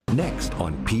Next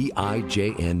on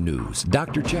PIJN News,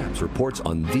 Dr. Chaps reports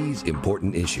on these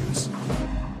important issues.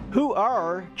 Who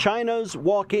are China's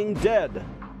Walking Dead?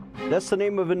 That's the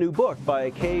name of a new book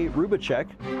by Kay Rubacek,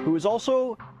 who has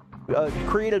also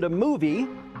created a movie,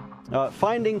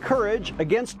 Finding Courage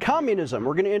Against Communism.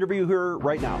 We're going to interview her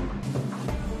right now.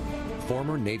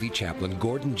 Former Navy chaplain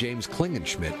Gordon James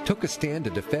Klingenschmitt took a stand to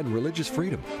defend religious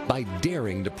freedom by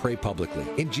daring to pray publicly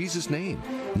in Jesus' name.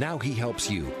 Now he helps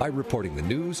you by reporting the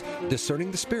news, discerning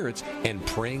the spirits, and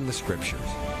praying the scriptures.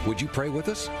 Would you pray with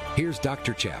us? Here's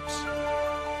Dr. Chaps.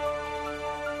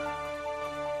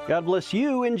 God bless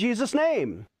you in Jesus'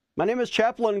 name. My name is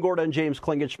Chaplain Gordon James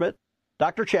Klingenschmitt,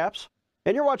 Dr. Chaps,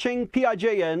 and you're watching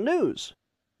PIJN News.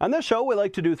 On this show, we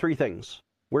like to do three things.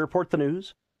 We report the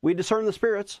news, we discern the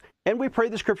spirits, and we pray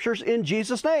the scriptures in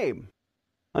Jesus' name.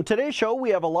 On today's show,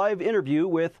 we have a live interview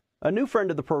with a new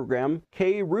friend of the program.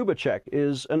 Kay Rubacek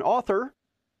is an author,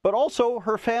 but also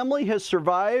her family has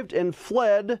survived and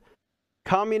fled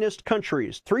communist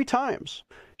countries 3 times.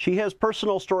 She has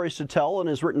personal stories to tell and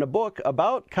has written a book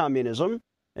about communism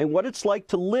and what it's like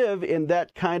to live in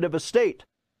that kind of a state.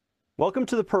 Welcome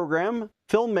to the program,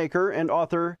 filmmaker and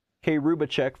author Kay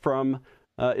Rubacek from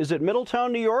is it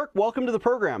Middletown, New York? Welcome to the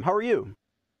program. How are you?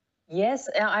 Yes,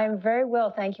 I'm very well,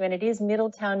 thank you. And it is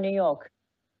Middletown, New York.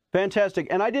 Fantastic.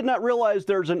 And I did not realize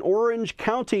there's an Orange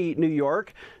County, New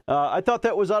York. I thought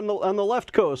that was on the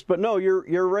left coast, but no,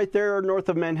 you're right there north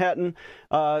of Manhattan.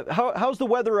 How's the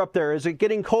weather up there? Is it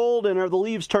getting cold, and are the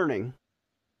leaves turning?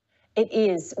 It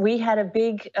is. We had a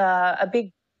big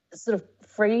sort of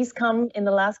freeze come in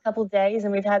the last couple of days,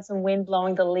 and we've had some wind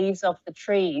blowing the leaves off the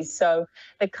trees. So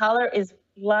the color is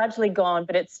largely gone,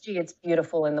 but it's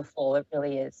beautiful in the fall. It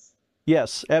really is.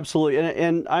 Yes, absolutely.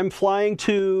 And I'm flying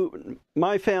to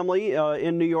my family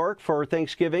in New York for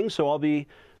Thanksgiving, so I'll be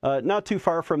not too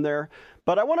far from there.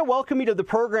 But I want to welcome you to the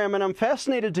program, and I'm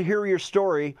fascinated to hear your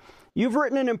story. You've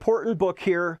written an important book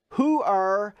here, Who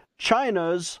Are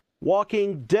China's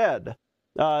Walking Dead?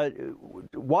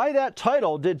 Why that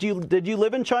title? Did you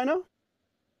live in China?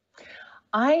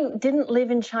 I didn't live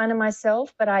in China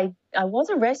myself, but I was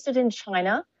arrested in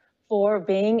China for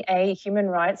being a human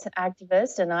rights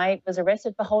activist, and I was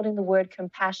arrested for holding the word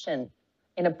compassion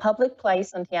in a public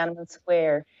place on Tiananmen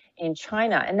Square in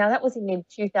China. And now that was in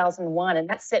 2001, and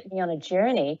that set me on a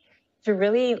journey to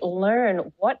really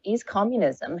learn what is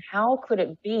communism. How could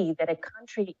it be that a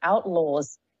country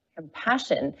outlaws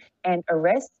compassion and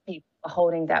arrests people for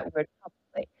holding that word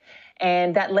publicly?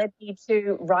 And that led me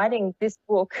to writing this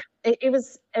book. It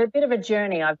was a bit of a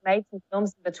journey. I've made some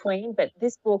films in between, but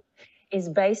this book is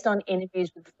based on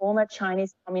interviews with former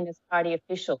Chinese Communist Party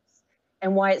officials.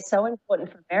 And why it's so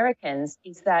important for Americans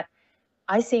is that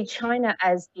I see China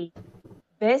as the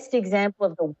best example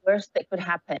of the worst that could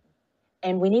happen.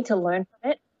 And we need to learn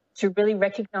from it to really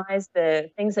recognize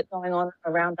the things that are going on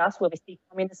around us, where we see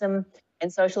communism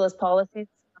and socialist policies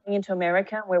coming into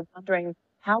America. And we're wondering,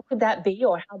 how could that be,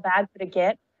 or how bad could it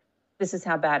get? This is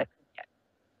how bad it could get.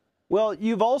 Well,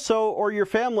 you've also, or your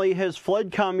family has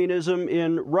fled communism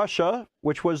in Russia,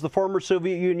 which was the former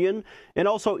Soviet Union, and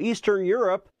also Eastern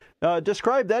Europe.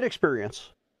 Describe that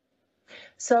experience.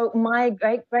 So my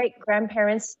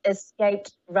great-great-grandparents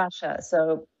escaped Russia.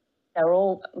 So they're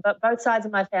all, both sides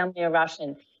of my family are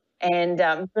Russian. And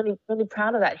I'm really, really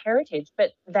proud of that heritage.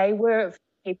 But they were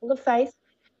people of faith.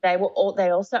 They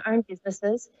also owned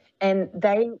businesses, and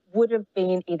they would have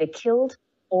been either killed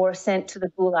or sent to the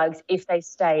gulags if they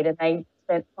stayed. And they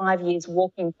spent 5 years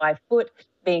walking by foot,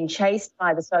 being chased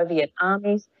by the Soviet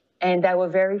armies. And they were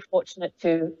very fortunate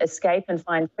to escape and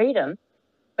find freedom.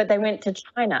 But they went to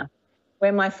China,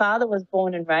 where my father was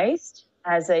born and raised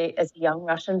as a young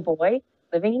Russian boy,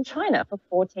 living in China for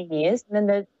 14 years. And then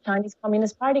the Chinese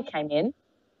Communist Party came in.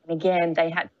 And again, they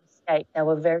had to escape. They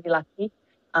were very lucky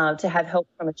to have help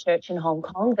from a church in Hong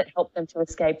Kong that helped them to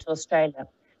escape to Australia,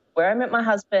 where I met my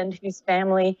husband, whose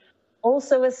family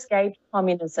also escaped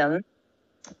communism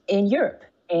in Europe,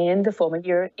 in the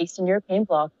former Eastern European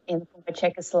bloc, in the former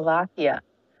Czechoslovakia.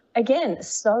 Again,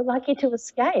 so lucky to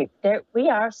escape. We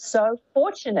are so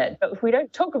fortunate, but if we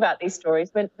don't talk about these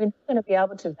stories, we're not going to be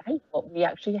able to value what we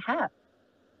actually have.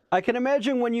 I can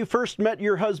imagine when you first met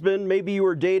your husband, maybe you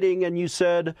were dating and you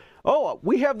said, oh,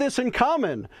 we have this in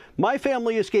common. My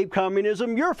family escaped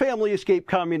communism. Your family escaped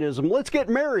communism. Let's get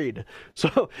married.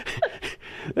 So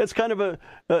that's kind of an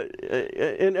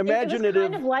imaginative. It was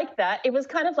kind of like that. It was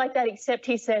kind of like that, except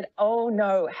he said, oh,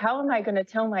 no, how am I going to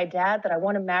tell my dad that I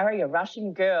want to marry a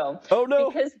Russian girl? Oh,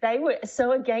 no. Because they were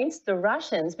so against the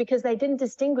Russians, because they didn't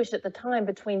distinguish at the time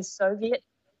between Soviet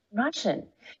Russian.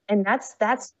 And that's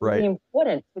right. really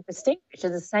important to distinguish.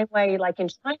 In the same way, like in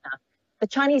China, the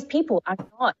Chinese people are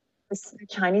not the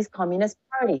Chinese Communist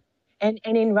Party. And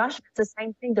in Russia, it's the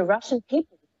same thing. The Russian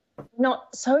people are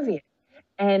not Soviet.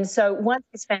 And so once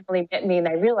his family met me and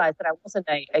they realized that I wasn't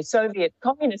a Soviet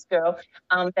communist girl,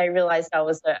 they realized I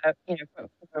was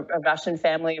from a Russian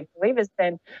family of believers.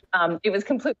 Then it was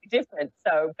completely different.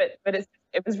 So, but it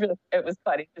was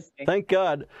quite interesting.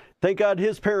 Thank God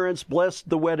his parents blessed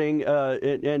the wedding,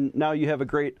 and now you have a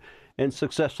great and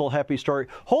successful, happy story.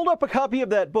 Hold up a copy of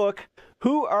that book,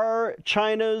 Who Are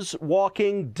China's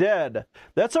Walking Dead?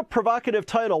 That's a provocative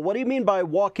title. What do you mean by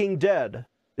Walking Dead?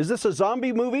 Is this a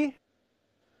zombie movie?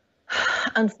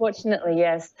 Unfortunately,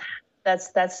 yes.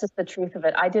 That's just the truth of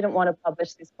it. I didn't want to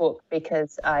publish this book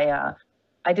because I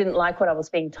didn't like what I was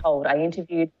being told. I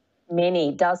interviewed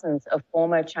dozens of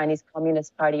former Chinese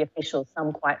Communist Party officials,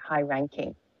 some quite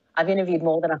high-ranking. I've interviewed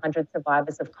more than 100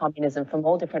 survivors of communism from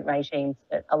all different regimes,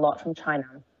 but a lot from China.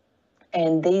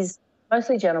 And these,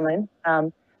 mostly gentlemen,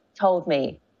 told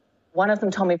me, one of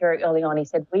them told me very early on, he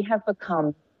said, we have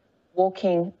become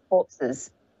walking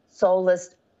corpses,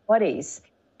 soulless bodies.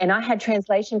 And I had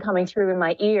translation coming through in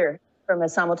my ear from a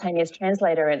simultaneous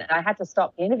translator, and I had to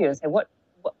stop the interview and say, what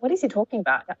is he talking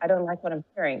about? I don't like what I'm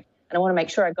hearing, and I want to make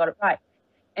sure I got it right.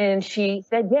 And she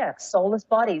said, yeah, soulless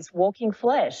bodies, walking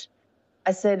flesh.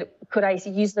 I said, could I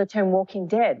use the term walking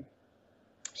dead?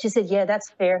 She said, yeah, that's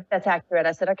fair, that's accurate.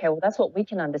 I said, okay, well, that's what we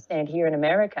can understand here in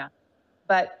America.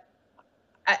 But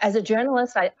as a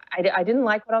journalist, I didn't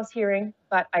like what I was hearing,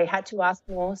 but I had to ask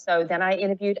more. So then I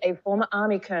interviewed a former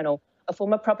army colonel, a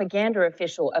former propaganda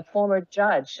official, a former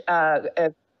judge,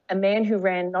 a man who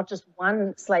ran not just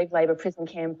one slave labor prison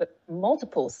camp, but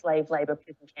multiple slave labor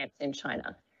prison camps in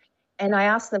China. And I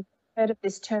asked them, heard of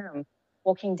this term,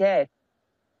 walking dead?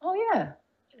 Oh, yeah,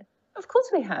 of course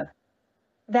we have.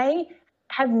 They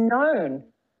have known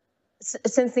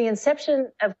since the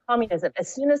inception of communism,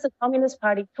 as soon as the Communist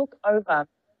Party took over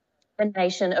the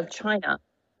nation of China,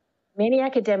 many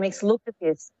academics looked at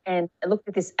this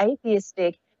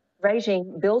atheistic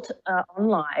regime built on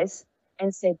lies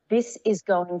and said, this is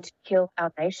going to kill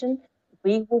our nation.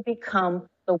 We will become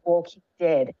the walking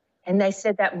dead. And they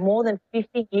said that more than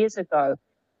 50 years ago.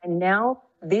 And now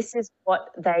this is what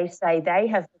they say they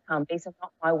have become. These are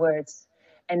not my words.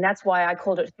 And that's why I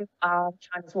called it Who Are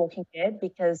China's Walking Dead,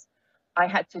 because I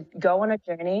had to go on a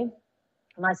journey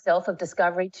myself of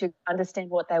discovery to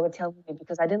understand what they were telling me,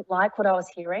 because I didn't like what I was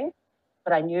hearing,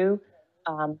 but I knew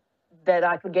that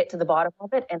I could get to the bottom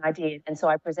of it, and I did. And so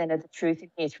I presented the truth in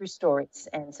here through stories.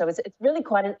 And so it's really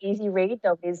quite an easy read,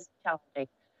 though it is challenging.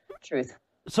 Truth.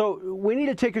 So we need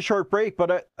to take a short break,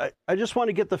 but I just want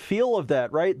to get the feel of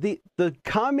that, right? The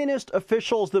communist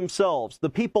officials themselves, the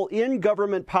people in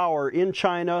government power in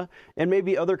China and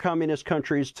maybe other communist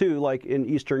countries too, like in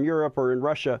Eastern Europe or in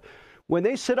Russia, when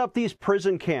they set up these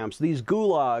prison camps, these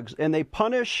gulags, and they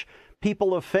punish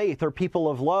people of faith or people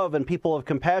of love and people of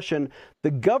compassion, the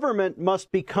government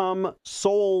must become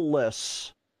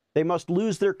soulless. They must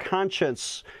lose their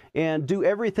conscience and do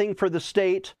everything for the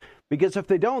state, because if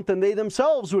they don't, then they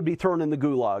themselves would be thrown in the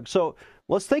gulag. So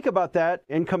let's think about that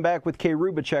and come back with Kay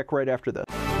Rubacek right after this.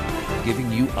 Giving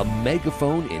you a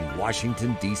megaphone in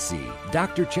Washington, D.C.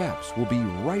 Dr. Chaps will be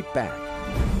right back.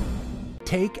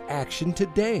 Take action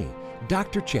today.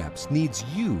 Dr. Chaps needs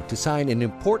you to sign an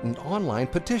important online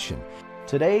petition.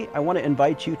 Today, I want to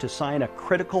invite you to sign a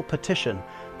critical petition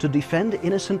to defend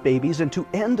innocent babies and to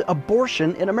end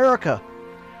abortion in America.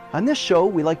 On this show,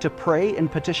 we like to pray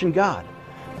and petition God,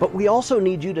 but we also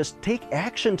need you to take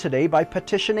action today by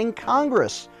petitioning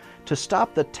Congress to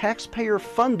stop the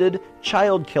taxpayer-funded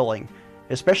child killing,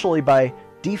 especially by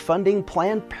defunding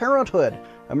Planned Parenthood,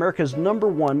 America's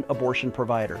 #1 abortion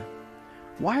provider.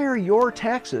 Why are your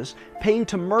taxes paying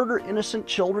to murder innocent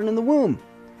children in the womb?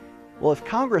 Well, if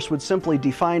Congress would simply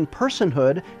define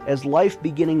personhood as life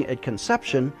beginning at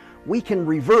conception, we can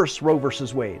reverse Roe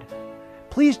v. Wade.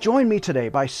 Please join me today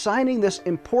by signing this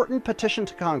important petition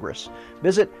to Congress.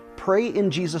 Visit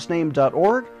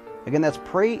prayinjesusname.org. Again, that's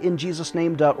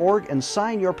prayinjesusname.org, and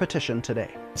sign your petition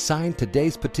today. Sign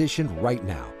today's petition right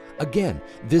now. Again,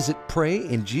 visit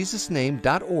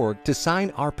prayinjesusname.org to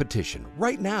sign our petition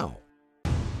right now.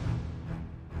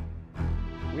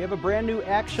 We have a brand new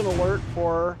action alert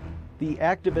for the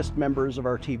activist members of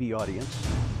our TV audience,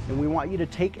 and we want you to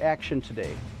take action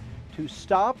today to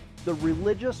stop the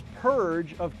religious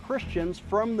purge of Christians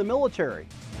from the military.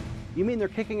 You mean they're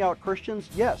kicking out Christians?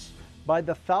 Yes, by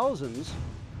the thousands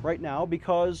right now,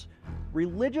 because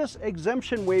religious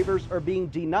exemption waivers are being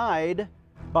denied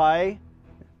by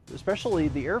especially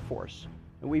the Air Force.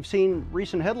 And we've seen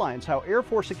recent headlines how Air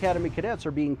Force Academy cadets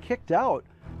are being kicked out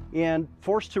and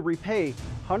forced to repay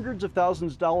hundreds of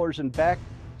thousands of dollars in back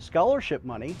scholarship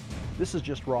money. This is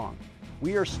just wrong.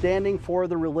 We are standing for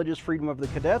the religious freedom of the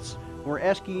cadets. We're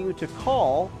asking you to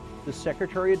call the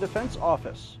Secretary of Defense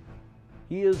office.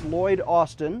 He is Lloyd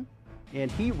Austin, and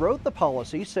he wrote the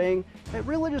policy saying that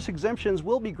religious exemptions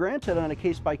will be granted on a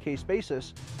case-by-case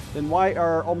basis. Then why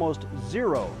are almost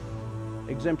zero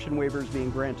exemption waivers being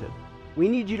granted? We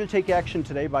need you to take action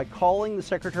today by calling the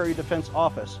Secretary of Defense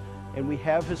office, and we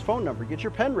have his phone number. Get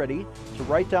your pen ready to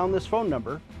write down this phone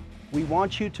number. We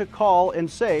want you to call and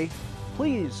say,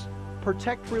 please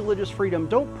protect religious freedom.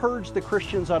 Don't purge the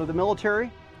Christians out of the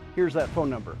military. Here's that phone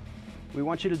number. We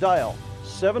want you to dial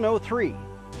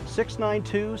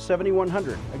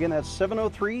 703-692-7100. Again, that's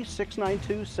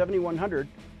 703-692-7100.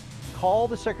 Call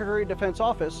the Secretary of Defense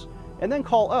office, and then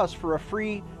call us for a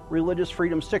free religious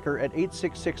freedom sticker at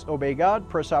 866-OBEY-GOD.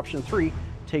 Press option 3.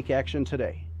 Take action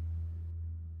today.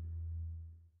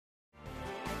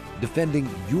 Defending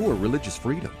your religious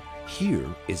freedom. Here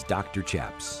is Dr.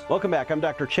 Chaps. Welcome back. I'm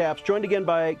Dr. Chaps, joined again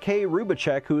by Kay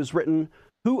Rubacek, who has written,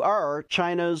 Who Are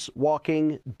China's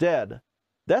Walking Dead?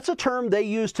 That's a term they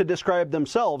use to describe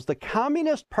themselves. The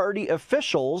Communist Party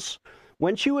officials,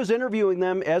 when she was interviewing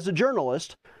them as a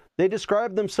journalist, they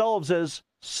described themselves as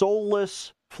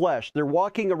soulless flesh. They're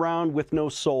walking around with no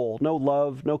soul, no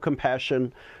love, no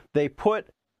compassion. They put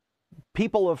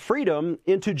people of freedom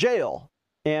into jail.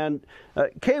 And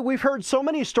Kay, we've heard so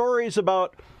many stories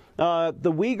about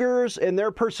the Uyghurs and their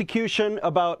persecution,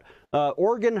 about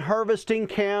organ harvesting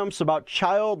camps, about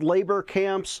child labor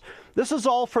camps. This is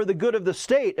all for the good of the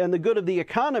state and the good of the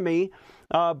economy,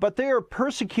 but they are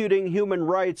persecuting human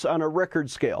rights on a record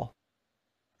scale.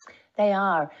 They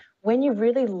are. When you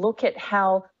really look at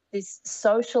how this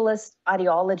socialist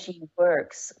ideology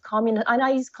works, and I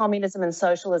use communism and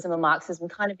socialism and Marxism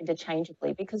kind of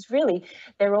interchangeably, because really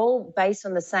they're all based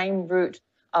on the same root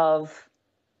of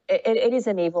it is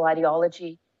an evil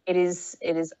ideology. It is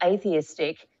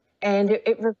atheistic, and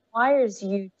it requires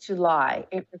you to lie.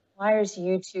 It requires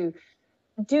you to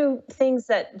do things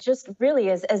that just really,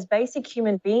 as basic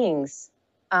human beings,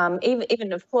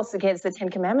 even of course against the Ten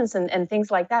Commandments and things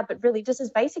like that, but really just as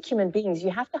basic human beings,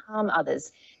 you have to harm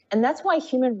others. And that's why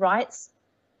human rights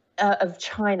of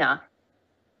China,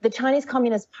 the Chinese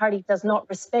Communist Party does not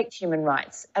respect human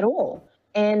rights at all.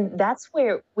 And that's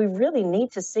where we really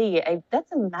need to see that's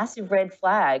a massive red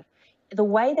flag. The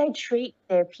way they treat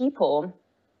their people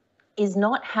is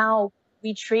not how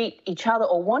we treat each other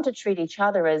or want to treat each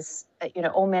other as,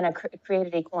 all men are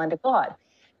created equal under God.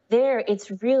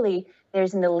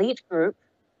 There's an elite group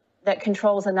that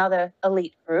controls another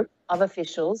elite group of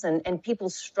officials, and people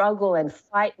struggle and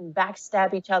fight and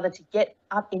backstab each other to get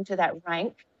up into that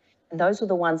rank. And those were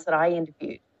the ones that I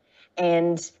interviewed.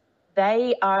 And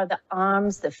they are the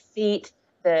arms, the feet,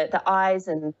 the eyes,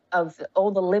 and of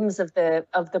all the limbs of the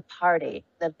party,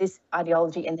 of this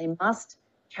ideology, and they must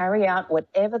carry out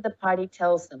whatever the party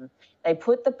tells them. They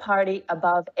put the party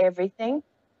above everything,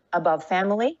 above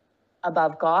family,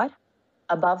 above God,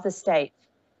 above the state.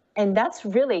 And that's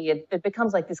really, it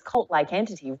becomes like this cult-like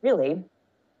entity, really,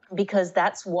 because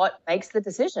that's what makes the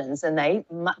decisions. And they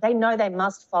know they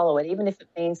must follow it, even if it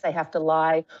means they have to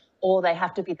lie or they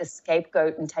have to be the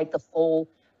scapegoat and take the fall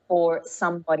for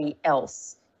somebody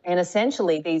else. And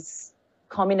essentially, these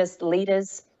communist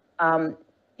leaders,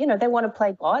 they want to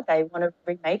play God. They want to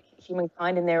remake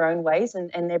humankind in their own ways,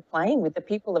 and they're playing with the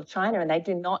people of China, and they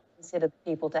do not consider the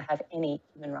people to have any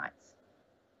human rights.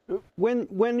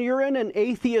 When you're in an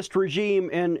atheist regime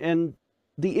and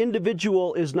the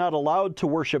individual is not allowed to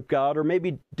worship God, or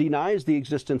maybe denies the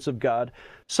existence of God,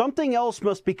 something else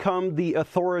must become the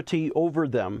authority over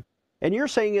them. And you're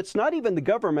saying it's not even the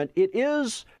government, it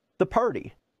is the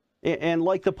party. And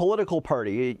like the political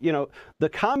party, the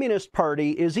Communist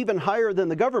Party is even higher than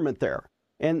the government there.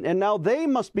 And now they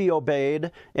must be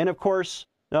obeyed. And of course,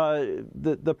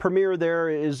 the premier there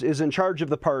is in charge of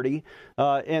the party.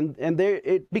 And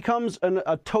it becomes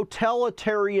a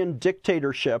totalitarian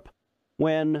dictatorship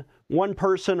when one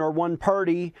person or one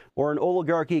party or an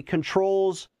oligarchy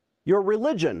controls your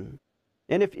religion.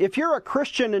 And if you're a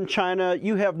Christian in China,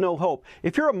 you have no hope.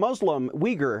 If you're a Muslim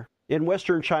Uyghur in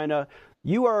Western China,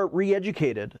 you are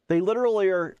re-educated. They literally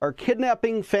are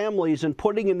kidnapping families and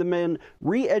putting them in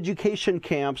re-education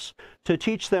camps to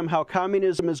teach them how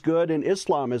communism is good and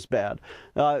Islam is bad.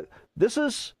 This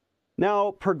is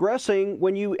now progressing.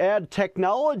 When you add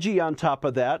technology on top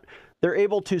of that, they're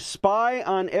able to spy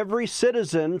on every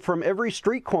citizen from every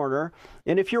street corner.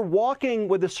 And if you're walking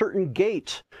with a certain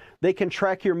gait, they can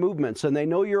track your movements, and they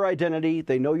know your identity,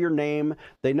 they know your name,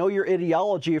 they know your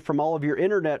ideology from all of your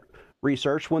internet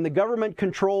research. When the government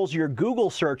controls your Google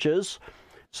searches,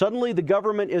 Suddenly, the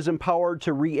government is empowered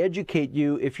to re-educate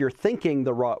you if you're thinking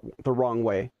the wrong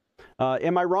way.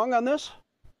 Am I wrong on this?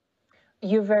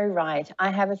 You're very right.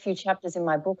 I have a few chapters in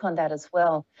my book on that as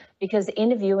well, because I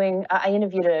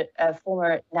interviewed a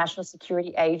former national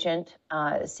security agent,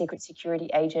 secret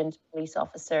security agent, police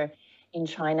officer in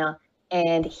China,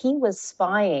 and he was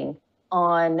spying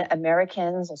on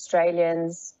Americans,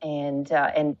 Australians, and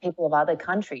people of other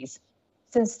countries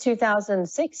since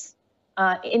 2006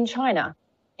 in China,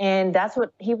 and that's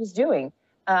what he was doing.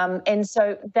 And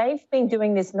so they've been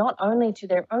doing this not only to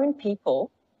their own people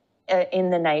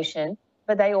in the nation,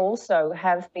 but they also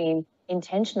have been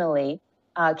intentionally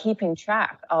keeping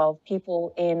track of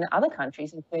people in other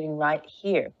countries, including right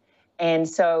here. And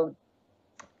so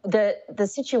the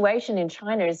situation in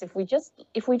China is if we just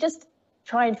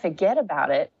try and forget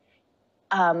about it,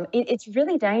 it's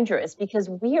really dangerous, because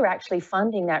we are actually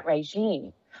funding that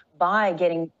regime by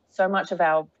getting so much of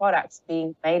our products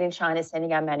being made in China,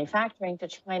 sending our manufacturing to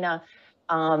China,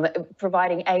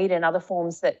 providing aid in other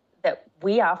forms that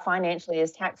we are financially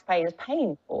as taxpayers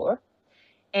paying for,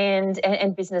 and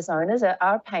business owners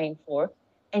are paying for,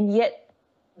 and yet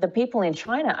the people in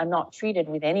China are not treated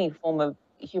with any form of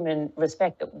human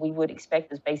respect that we would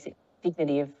expect as basic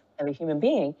dignity of a human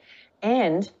being,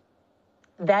 and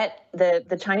that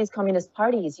the Chinese Communist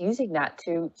Party is using that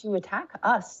to attack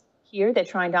us here. They're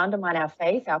trying to undermine our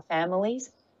faith, our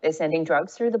families. They're sending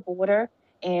drugs through the border,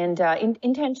 and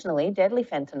intentionally deadly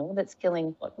fentanyl that's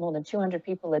killing more than 200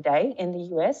 people a day in the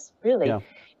U.S. Really, yeah.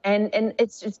 And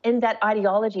that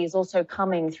ideology is also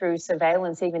coming through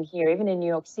surveillance even here, even in New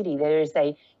York City. There is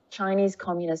a Chinese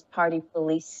Communist Party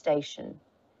police station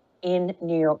in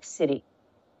New York City.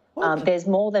 There's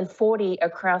more than 40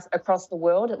 across the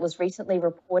world. It was recently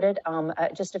reported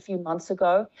just a few months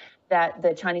ago that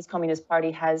the Chinese Communist Party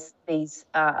has these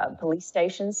police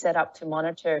stations set up to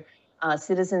monitor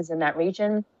citizens in that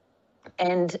region.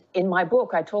 And in my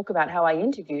book, I talk about how I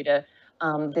interviewed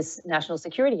this national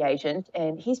security agent,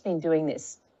 and he's been doing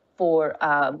this for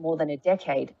more than a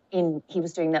decade. He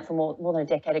was doing that for more than a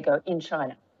decade ago in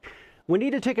China. We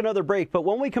need to take another break, but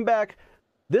when we come back,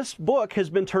 this book has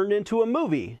been turned into a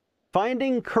movie.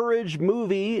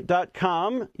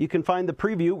 FindingCourageMovie.com. You can find the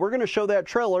preview. We're going to show that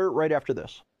trailer right after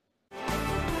this.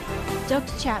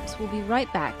 Dr. Chaps will be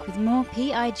right back with more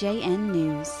PIJN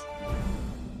news.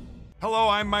 Hello,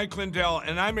 I'm Mike Lindell,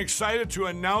 and I'm excited to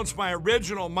announce my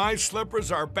original My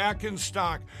Slippers are back in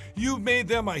stock. You've made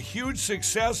them a huge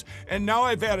success, and now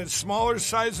I've added smaller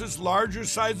sizes, larger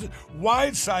sizes,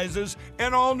 wide sizes,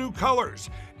 and all new colors.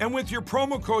 And with your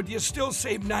promo code, you still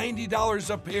save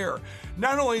 $90 a pair.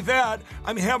 Not only that,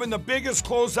 I'm having the biggest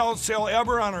closeout sale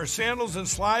ever on our sandals and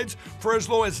slides for as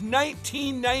low as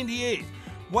 $19.98.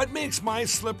 What makes my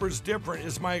slippers different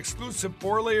is my exclusive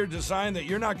 4-layer design that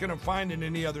you're not going to find in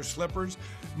any other slippers.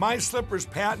 My slippers'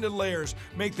 patented layers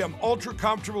make them ultra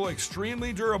comfortable,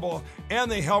 extremely durable,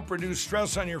 and they help reduce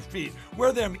stress on your feet.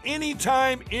 Wear them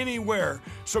anytime, anywhere.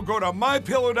 So go to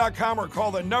mypillow.com or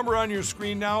call the number on your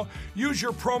screen now. Use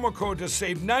your promo code to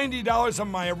save $90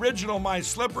 on my original My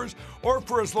Slippers, or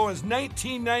for as low as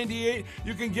 $19.98,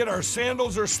 you can get our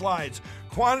sandals or slides.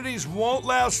 Quantities won't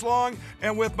last long,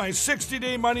 and with my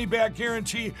 60-day money-back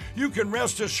guarantee, you can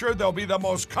rest assured they'll be the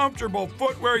most comfortable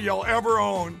footwear you'll ever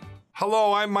own.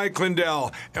 Hello, I'm Mike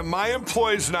Lindell, and my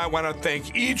employees and I want to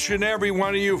thank each and every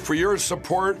one of you for your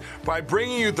support by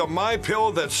bringing you the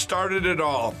MyPillow that started it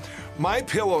all.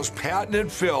 MyPillow's patented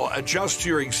fill adjusts to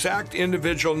your exact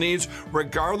individual needs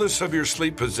regardless of your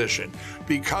sleep position.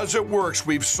 Because it works,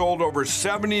 we've sold over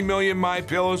 70 million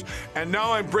MyPillows, and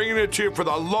now I'm bringing it to you for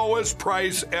the lowest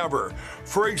price ever.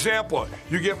 For example,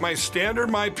 you get my standard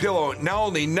MyPillow, now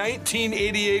only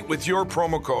 $19.88 with your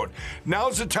promo code.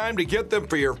 Now's the time to get them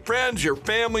for your friends, your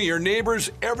family, your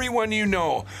neighbors, everyone you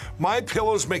know.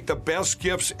 MyPillows make the best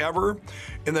gifts ever.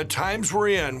 In the times we're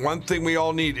in, one thing we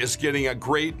all need is getting a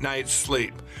great night's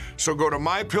sleep. So go to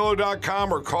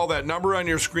mypillow.com or call that number on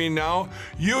your screen now.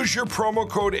 Use your promo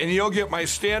code and you'll get my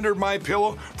standard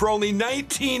MyPillow for only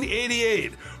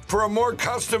 $19.88. For a more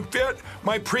custom fit,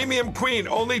 my Premium Queen,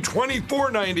 only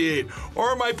 $24.98.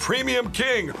 Or my Premium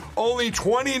King, only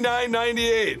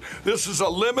 $29.98. This is a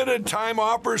limited time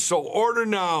offer, so order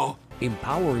now.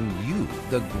 Empowering you,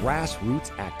 the grassroots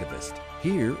activist.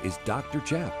 Here is Dr.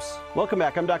 Chaps. Welcome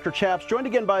back. I'm Dr. Chaps, joined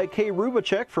again by Kay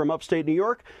Rubacek from upstate New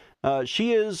York.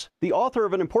 She is the author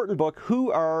of an important book, Who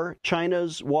Are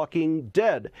China's Walking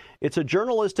Dead? It's a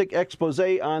journalistic expose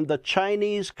on the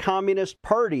Chinese Communist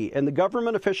Party and the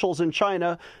government officials in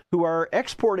China who are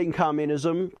exporting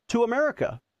communism to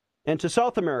America and to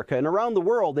South America and around the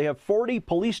world. They have 40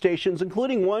 police stations,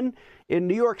 including one in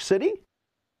New York City.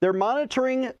 they're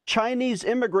monitoring Chinese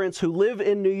immigrants who live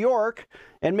in New York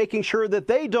and making sure that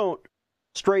they don't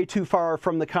stray too far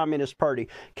from the Communist Party.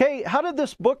 Kay, how did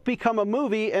this book become a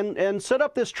movie and set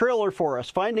up this trailer for us,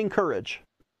 Finding Courage?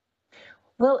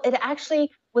 Well, it actually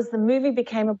was the movie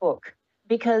became a book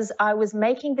because I was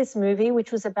making this movie,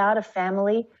 which was about a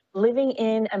family living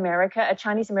in America, a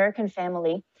Chinese-American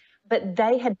family, but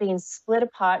they had been split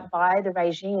apart by the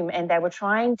regime and they were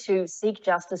trying to seek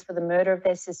justice for the murder of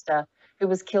their sister who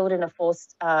was killed in a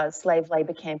forced slave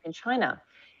labor camp in China.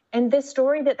 And this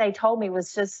story that they told me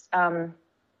was just, it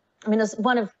was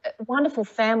wonderful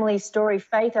family story,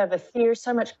 faith over fear,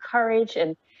 so much courage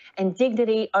and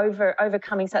dignity over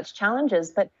overcoming such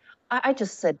challenges. But I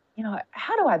just said,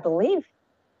 how do I believe?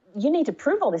 You need to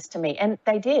prove all this to me. And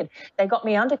they did. They got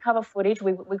me undercover footage.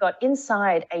 We got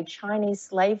inside a Chinese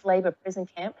slave labor prison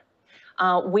camp.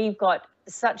 We've got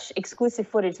such exclusive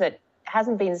footage that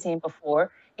hasn't been seen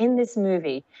before in this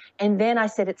movie. And then I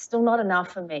said, it's still not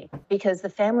enough for me because the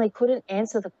family couldn't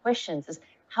answer the questions as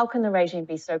how can the regime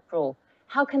be so cruel?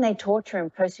 How can they torture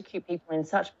and persecute people in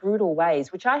such brutal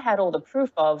ways, which I had all the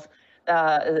proof of,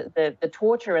 the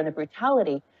torture and the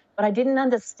brutality, but I didn't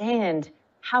understand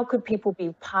how could people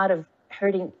be part of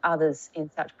hurting others in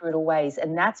such brutal ways.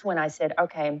 And that's when I said,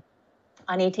 okay,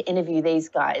 I need to interview these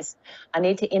guys. I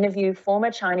need to interview former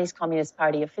Chinese Communist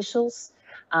Party officials,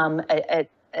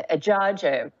 a judge,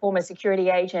 a former security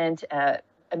agent, a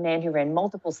man who ran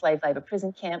multiple slave labor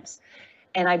prison camps.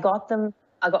 And I got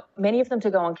many of them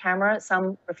to go on camera.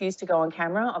 Some refused to go on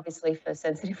camera, obviously for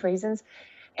sensitive reasons.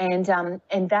 And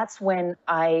that's when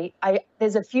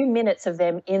there's a few minutes of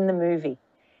them in the movie.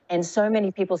 And so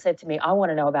many people said to me, I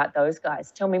want to know about those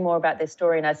guys. Tell me more about their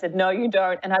story. And I said, no, you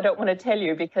don't. And I don't want to tell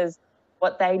you because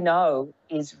what they know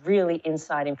is really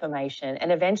inside information.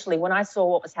 And eventually, when I saw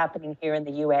what was happening here in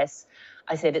the US,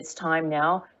 I said, it's time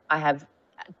now. I have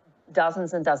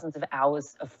dozens and dozens of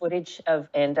hours of footage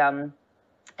and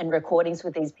recordings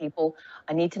with these people.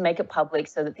 I need to make it public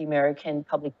so that the American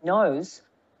public knows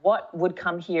what would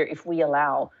come here if we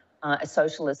allow a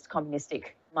socialist,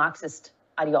 communistic, Marxist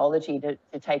ideology to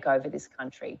take over this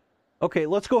country. Okay,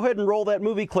 let's go ahead and roll that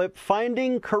movie clip,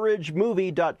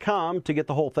 findingcouragemovie.com, to get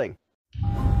the whole thing.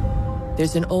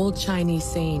 There's an old Chinese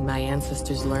saying my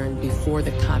ancestors learned before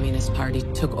the Communist Party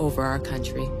took over our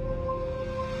country.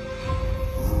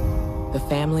 The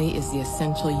family is the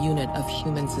essential unit of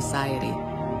human society,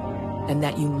 and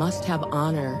that you must have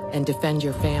honor and defend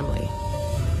your family.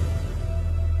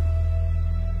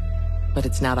 But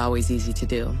it's not always easy to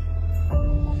do.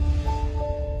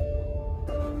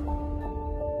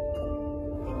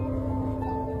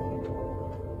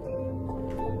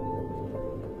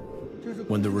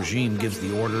 When the regime gives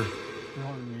the order,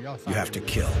 you have to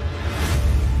kill.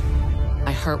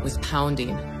 My heart was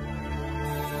pounding.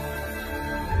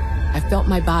 I felt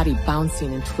my body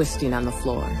bouncing and twisting on the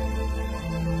floor.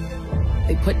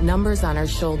 They put numbers on our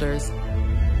shoulders,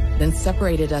 then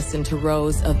separated us into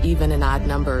rows of even and odd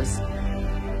numbers.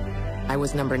 I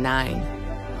was number 9.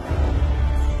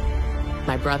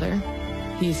 My brother,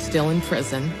 he's still in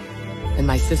prison, and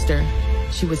my sister,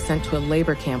 she was sent to a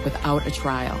labor camp without a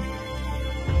trial.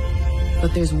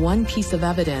 But there's one piece of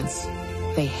evidence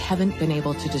they haven't been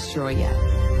able to destroy yet.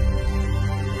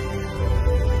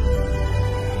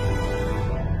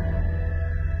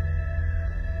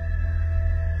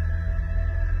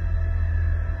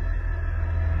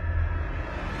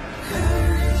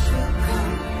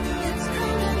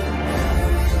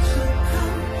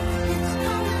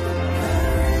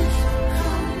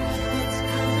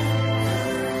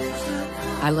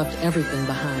 I left everything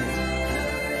behind.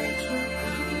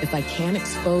 If I can't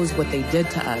expose what they did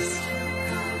to us,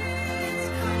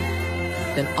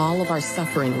 then all of our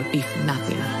suffering would be for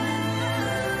nothing.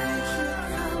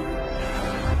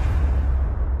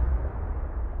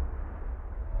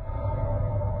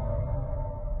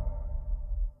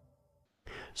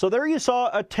 So there you saw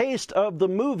a taste of the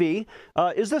movie.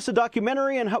 Is this a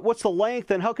documentary, and what's the length,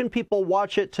 and how can people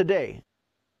watch it today?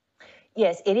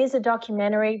 Yes, it is a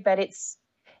documentary, but it's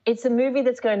a movie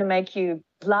that's going to make you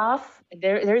laugh.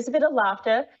 There is a bit of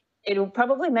laughter. It'll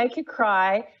probably make you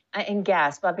cry and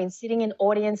gasp. I've been sitting in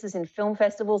audiences in film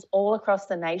festivals all across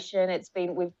the nation.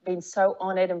 We've been so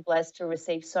honored and blessed to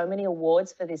receive so many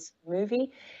awards for this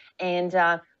movie. And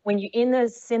when you're in the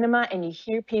cinema and you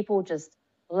hear people just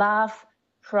laugh,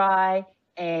 cry,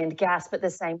 and gasp at the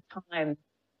same time,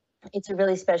 it's a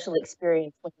really special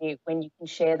experience when you can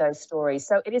share those stories.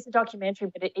 So it is a documentary,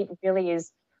 but it really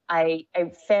is a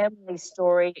family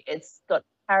story. It's got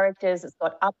characters, it's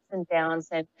got ups and downs,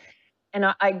 and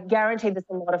I guarantee there's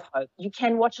a lot of hope. You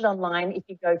can watch it online if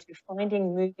you go to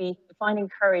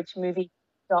findingcouragemovie.com.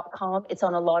 findingcourage.com. It's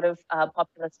on a lot of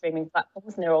popular streaming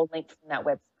platforms, and they're all linked from that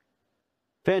website.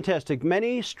 Fantastic.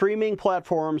 Many streaming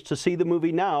platforms to see the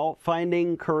movie now,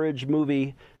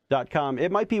 findingcouragemovie.com.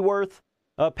 It might be worth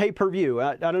a pay-per-view.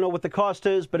 I don't know what the cost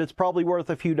is, but it's probably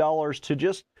worth a few dollars to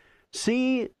just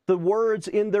see the words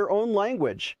in their own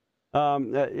language.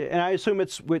 And I assume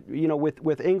it's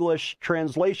with English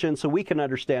translation so we can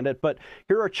understand it. But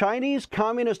here are Chinese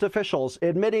communist officials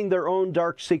admitting their own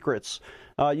dark secrets.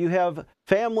 You have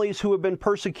families who have been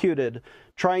persecuted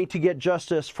trying to get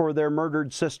justice for their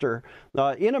murdered sister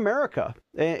in America.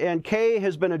 And Kay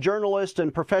has been a journalist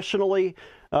and professionally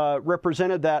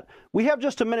represented that. We have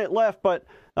just a minute left, but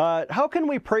how can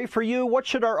we pray for you? What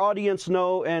should our audience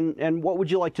know, and what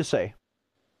would you like to say?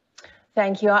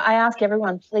 Thank you. I ask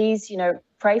everyone, please,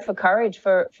 pray for courage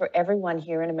for everyone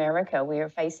here in America. We are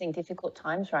facing difficult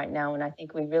times right now, and I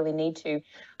think we really need to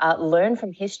learn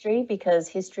from history, because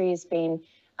history has been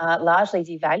largely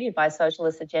devalued by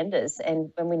socialist agendas,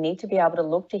 and we need to be able to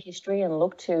look to history and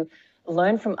look to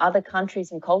learn from other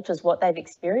countries and cultures what they've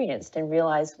experienced, and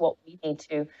realize what we need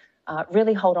to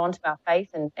really hold on to our faith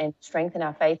and strengthen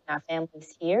our faith in our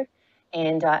families here.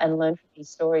 And learn from these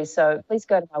stories. So please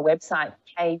go to my website,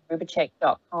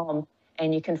 kayrubacek.com,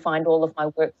 and you can find all of my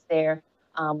works there,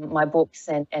 my books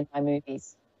and my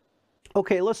movies.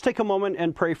 Okay, let's take a moment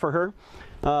and pray for her.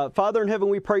 Father in heaven,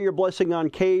 we pray your blessing on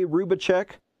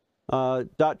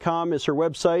kayrubacek.com is her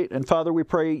website. And Father, we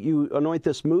pray you anoint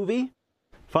this movie,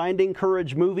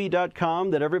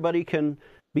 findingcouragemovie.com, that everybody can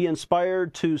be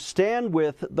inspired to stand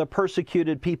with the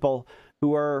persecuted people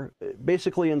who are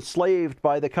basically enslaved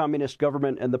by the communist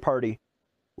government and the party.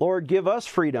 Lord, give us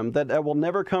freedom that will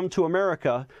never come to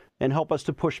America, and help us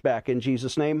to push back in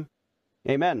Jesus' name.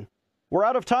 Amen. We're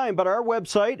out of time, but our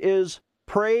website is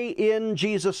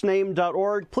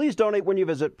prayinjesusname.org. Please donate when you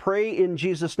visit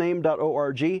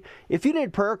prayinjesusname.org. If you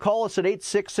need prayer, call us at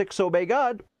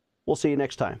 866-OBEY-GOD. We'll see you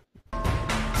next time.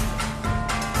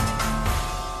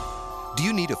 Do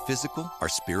you need a physical or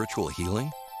spiritual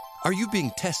healing? Are you being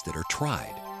tested or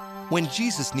tried? When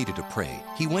Jesus needed to pray,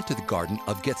 he went to the Garden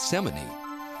of Gethsemane.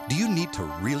 Do you need to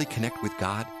really connect with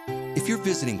God? If you're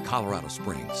visiting Colorado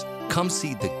Springs, come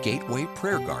see the Gateway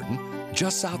Prayer Garden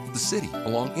just south of the city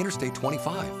along Interstate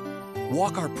 25.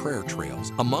 Walk our prayer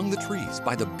trails among the trees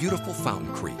by the beautiful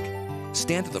Fountain Creek.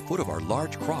 Stand at the foot of our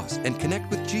large cross and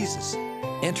connect with Jesus.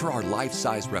 Enter our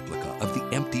life-size replica of the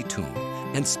empty tomb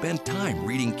and spend time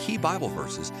reading key Bible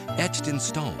verses etched in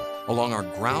stone along our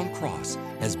ground cross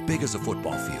as big as a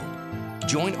football field.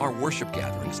 Join our worship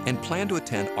gatherings and plan to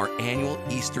attend our annual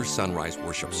Easter Sunrise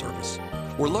Worship Service.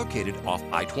 We're located off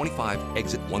I-25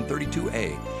 exit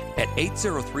 132A at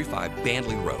 8035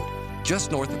 Bandley Road,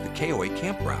 just north of the KOA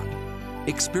campground.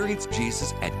 Experience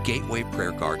Jesus at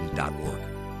gatewayprayergarden.org.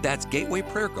 That's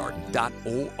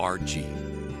gatewayprayergarden.org.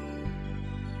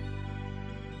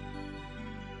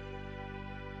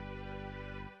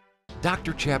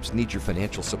 Dr. Chaps needs your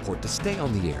financial support to stay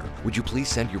on the air. Would you please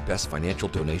send your best financial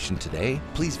donation today?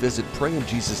 Please visit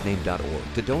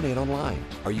prayinjesusname.org to donate online.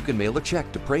 Or you can mail a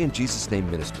check to Pray in Jesus' Name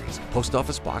Ministries, Post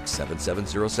Office Box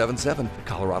 77077,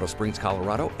 Colorado Springs,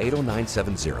 Colorado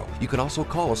 80970. You can also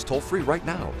call us toll-free right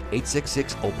now,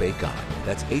 866-OBEY-GOD.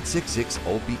 That's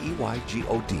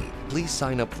 866-OBEYGOD. Please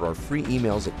sign up for our free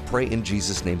emails at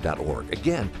prayinjesusname.org.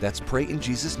 Again, that's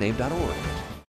prayinjesusname.org.